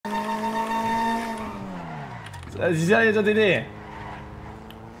He's OTT.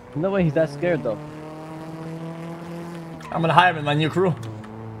 No way he's that scared though. I'm gonna hire him in my new crew.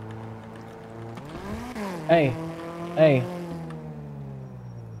 Hey.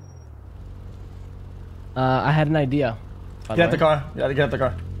 I had an idea. Get out the car. You gotta get out the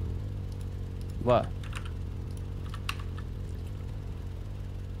car. What?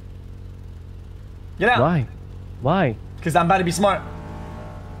 Get out. Why? Why? Because I'm about to be smart.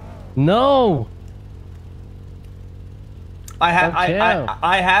 No. I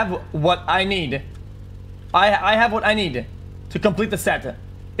have what I need. I have what I need to complete the set.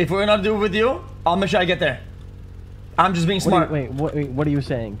 If we're gonna do it with you, I'll make sure I get there. I'm just being smart. Wait, what are you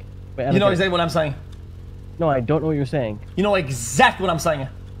saying? Wait, you know exactly what I'm saying. No, I don't know what you're saying. You know exactly what I'm saying.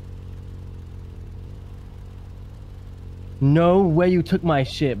 No way you took my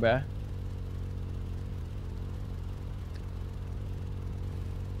shit, bruh.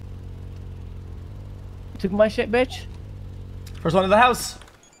 Took my shit, bitch? First one to the house.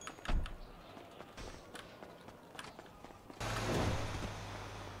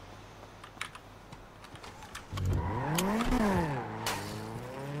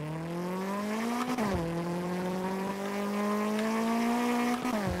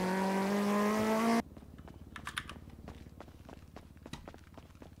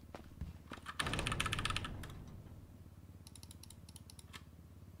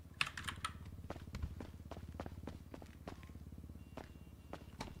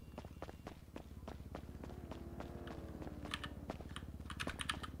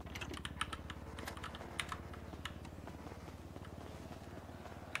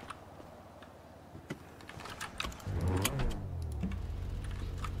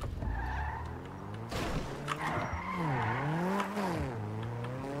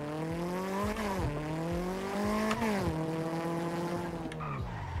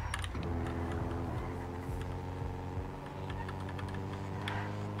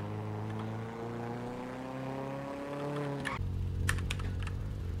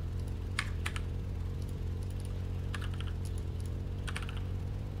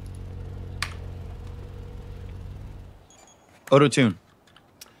 Auto-Tune.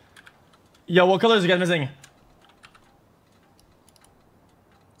 Yo, what colors you guys missing?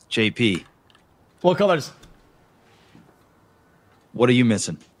 JP. What colors? What are you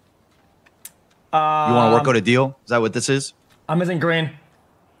missing? You want to work out a deal? Is that what this is? I'm missing green.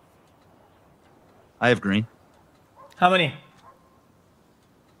 I have green. How many?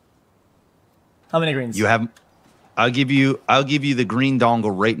 How many greens? You have. I'll give you the green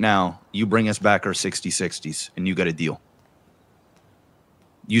dongle right now. You bring us back our 60/60s, and you got a deal.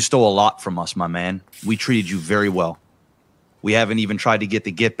 You stole a lot from us, my man. We treated you very well. We haven't even tried to get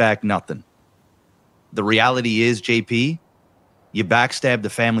the get back, nothing. The reality is, JP, you backstabbed the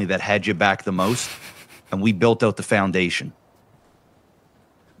family that had you back the most, and we built out the foundation.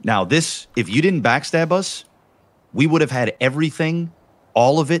 Now this, if you didn't backstab us, we would have had everything,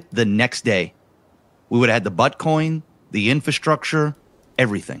 all of it, the next day. We would have had the butt coin, the infrastructure,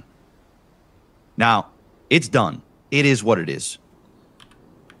 everything. Now, it's done. It is what it is.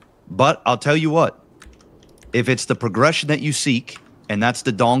 But I'll tell you what, if it's the progression that you seek, and that's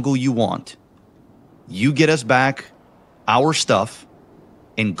the dongle you want, you get us back our stuff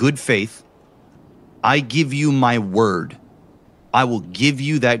in good faith, I give you my word. I will give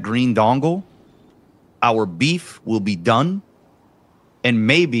you that green dongle. Our beef will be done. And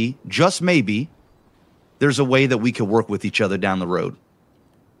maybe, just maybe, there's a way that we could work with each other down the road.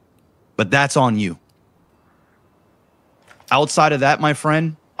 But that's on you. Outside of that, my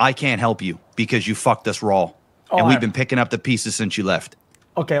friend, I can't help you because you fucked us raw. Oh, and we've been picking up the pieces since you left.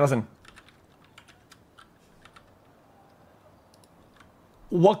 Okay, listen.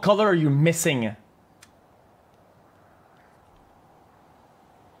 What color are you missing?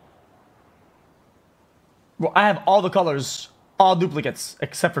 Well, I have all the colors, all duplicates,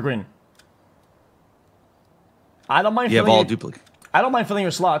 except for green. I don't mind. You have all duplicates. I don't mind filling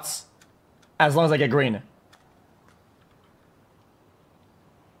your slots, as long as I get green.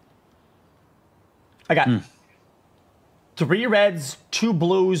 I got 3 reds, 2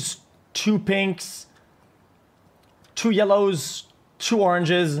 blues, 2 pinks, 2 yellows, 2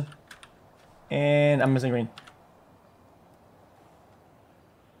 oranges, and I'm missing green.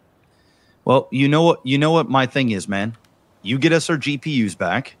 Well, you know what my thing is, man. You get us our GPUs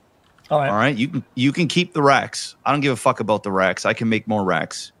back. All right. All right. You can keep the racks. I don't give a fuck about the racks. I can make more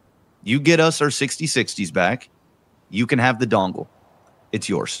racks. You get us our 60/60s back. You can have the dongle. It's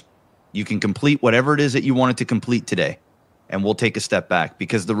yours. You can complete whatever it is that you wanted to complete today, and we'll take a step back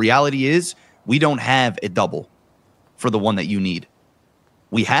because the reality is we don't have a double for the one that you need.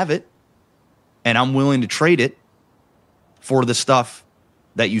 We have it, and I'm willing to trade it for the stuff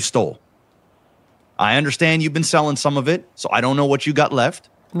that you stole. I understand you've been selling some of it, so I don't know what you got left.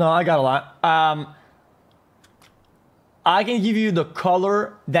 No, I got a lot. I can give you the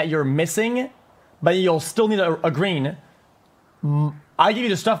color that you're missing, but you'll still need a green. I give you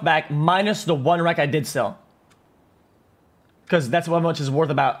the stuff back minus the one rack I did sell. Because that's how much is worth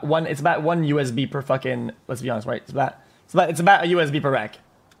about one. It's about one USB per fucking. Let's be honest, right? It's about a USB per rack.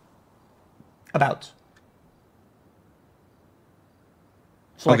 About.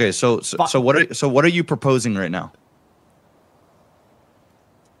 So okay, so what are you proposing right now?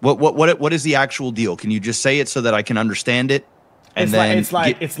 What is the actual deal? Can you just say it so that I can understand it? And it's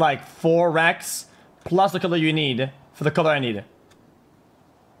like 4 racks plus the color you need for the color I need.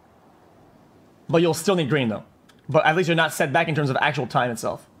 But you'll still need green though. But at least you're not set back in terms of actual time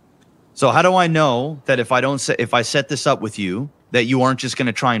itself. So how do I know that if I set this up with you, that you aren't just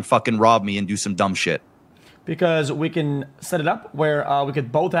gonna try and fucking rob me and do some dumb shit? Because we can set it up where we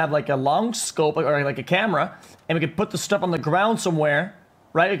could both have like a long scope or like a camera, and we could put the stuff on the ground somewhere,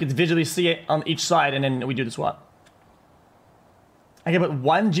 right? We could visually see it on each side, and then we do the swap. I can put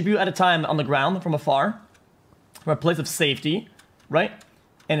one GPU at a time on the ground from afar, from a place of safety, right?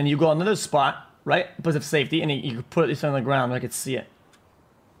 And then you go on another spot, right? A place of safety, and then you can put it on the ground where I could see it.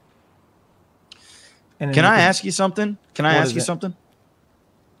 Can I ask you something? Can I ask you something?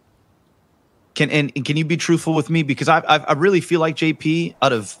 Can you be truthful with me? Because I really feel like, JP,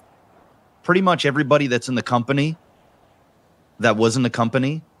 out of pretty much everybody that's in the company, that was in the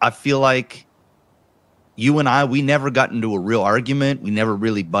company, I feel like you and we never got into a real argument. We never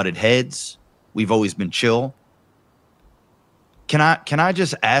really butted heads. We've always been chill. Can I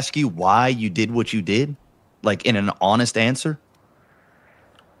just ask you why you did what you did? Like, in an honest answer?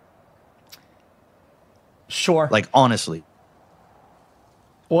 Sure. Like, honestly.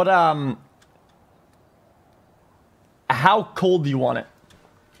 What, how cold do you want it?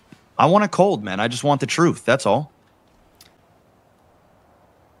 I want it cold, man. I just want the truth. That's all.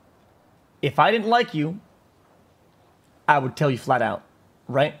 If I didn't like you, I would tell you flat out,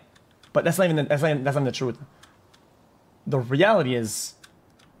 right? But that's not even the truth. The reality is,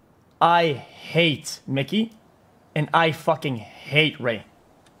 I hate Mickey, and I fucking hate Ray.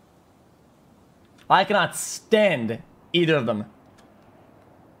 I cannot stand either of them.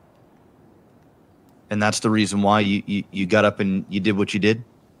 And that's the reason why you got up and you did what you did?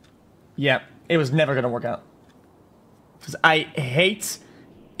 Yeah, it was never gonna work out. Because I hate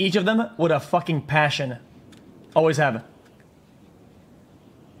each of them with a fucking passion. Always have.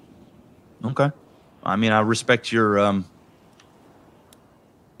 Okay. I mean, I respect your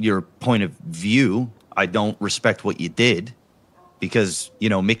point of view. I don't respect what you did because, you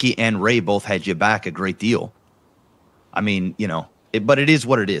know, Mickey and Ray both had you back a great deal. I mean, you know, but it is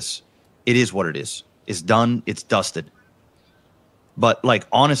what it is. It is what it is. It's done. It's dusted. But, like,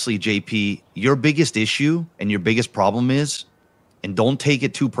 honestly, JP, your biggest issue and your biggest problem is, and don't take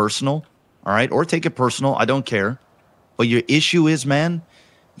it too personal, all right? Or take it personal. I don't care. But your issue is, man,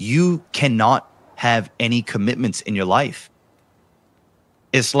 you cannot have any commitments in your life.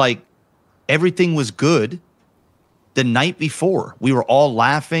 It's like everything was good the night before. We were all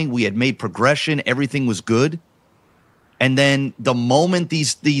laughing. We had made progression. Everything was good. And then the moment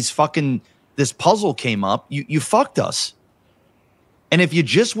this puzzle came up, you fucked us. And if you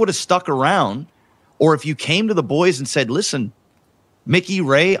just would have stuck around, or if you came to the boys and said, listen, Mickey,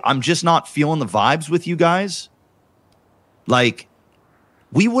 Ray, I'm just not feeling the vibes with you guys. Like,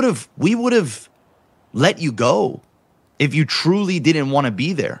 we would have let you go if you truly didn't want to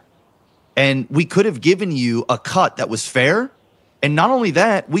be there. And we could have given you a cut that was fair. And not only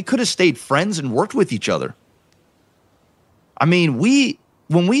that, we could have stayed friends and worked with each other. I mean,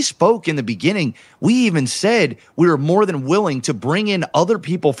 when we spoke in the beginning, we even said we were more than willing to bring in other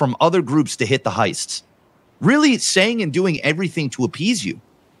people from other groups to hit the heists. Really saying and doing everything to appease you,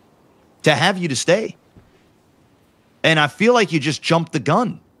 to have you to stay. And I feel like you just jumped the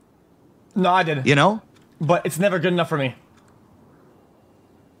gun. No, I didn't. You know? But it's never good enough for me.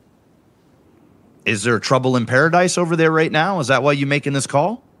 Is there trouble in paradise over there right now? Is that why you're making this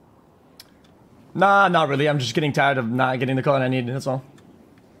call? Nah, not really. I'm just getting tired of not getting the color I need. That's all.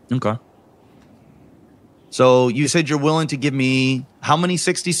 Okay. So you said you're willing to give me how many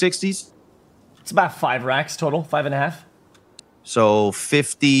 60/60s? It's about 5 racks total, 5.5. So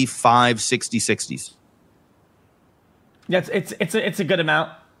 55 60/60s. Yeah, it's a good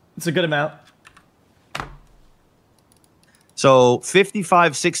amount. It's a good amount. So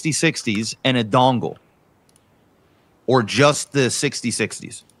 55 60/60s and a dongle, or just the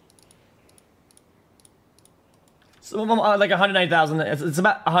 60/60s. So like 190,000. It's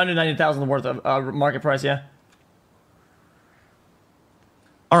about 190,000 worth of market price. Yeah.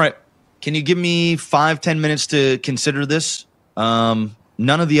 All right. Can you give me 5-10 minutes to consider this? None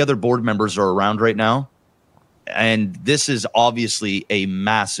of the other board members are around right now. And this is obviously a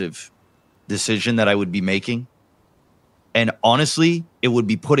massive decision that I would be making. And honestly, it would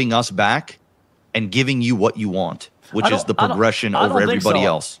be putting us back and giving you what you want, which is the progression over everybody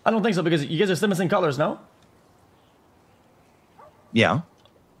else. I don't think so, because you guys are still missing colors, no? Yeah.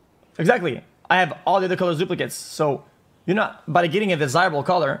 Exactly. I have all the other colors duplicates. So you're not, by getting a desirable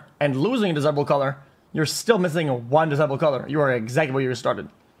color and losing a desirable color, you're still missing one desirable color. You are exactly where you started.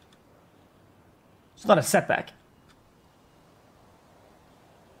 It's not a setback.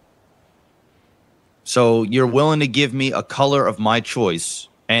 So you're willing to give me a color of my choice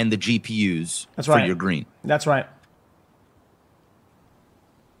and the GPUs for your green. That's right.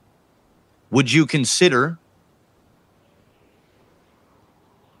 Would you consider...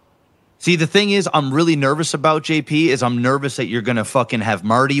 See, the thing is, I'm really nervous about, JP, is I'm nervous that you're going to fucking have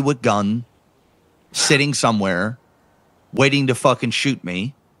Marty with gun sitting somewhere waiting to fucking shoot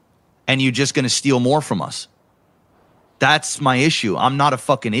me, and you're just going to steal more from us. That's my issue. I'm not a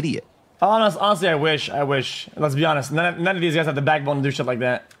fucking idiot. Honestly, I wish. Let's be honest. None of these guys have the backbone to do shit like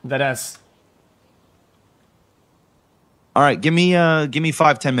that. Deadass. All right, give me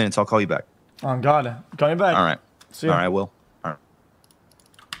 5-10 minutes. I'll call you back. Oh, God. Call me back. All right. See ya. All right, I will.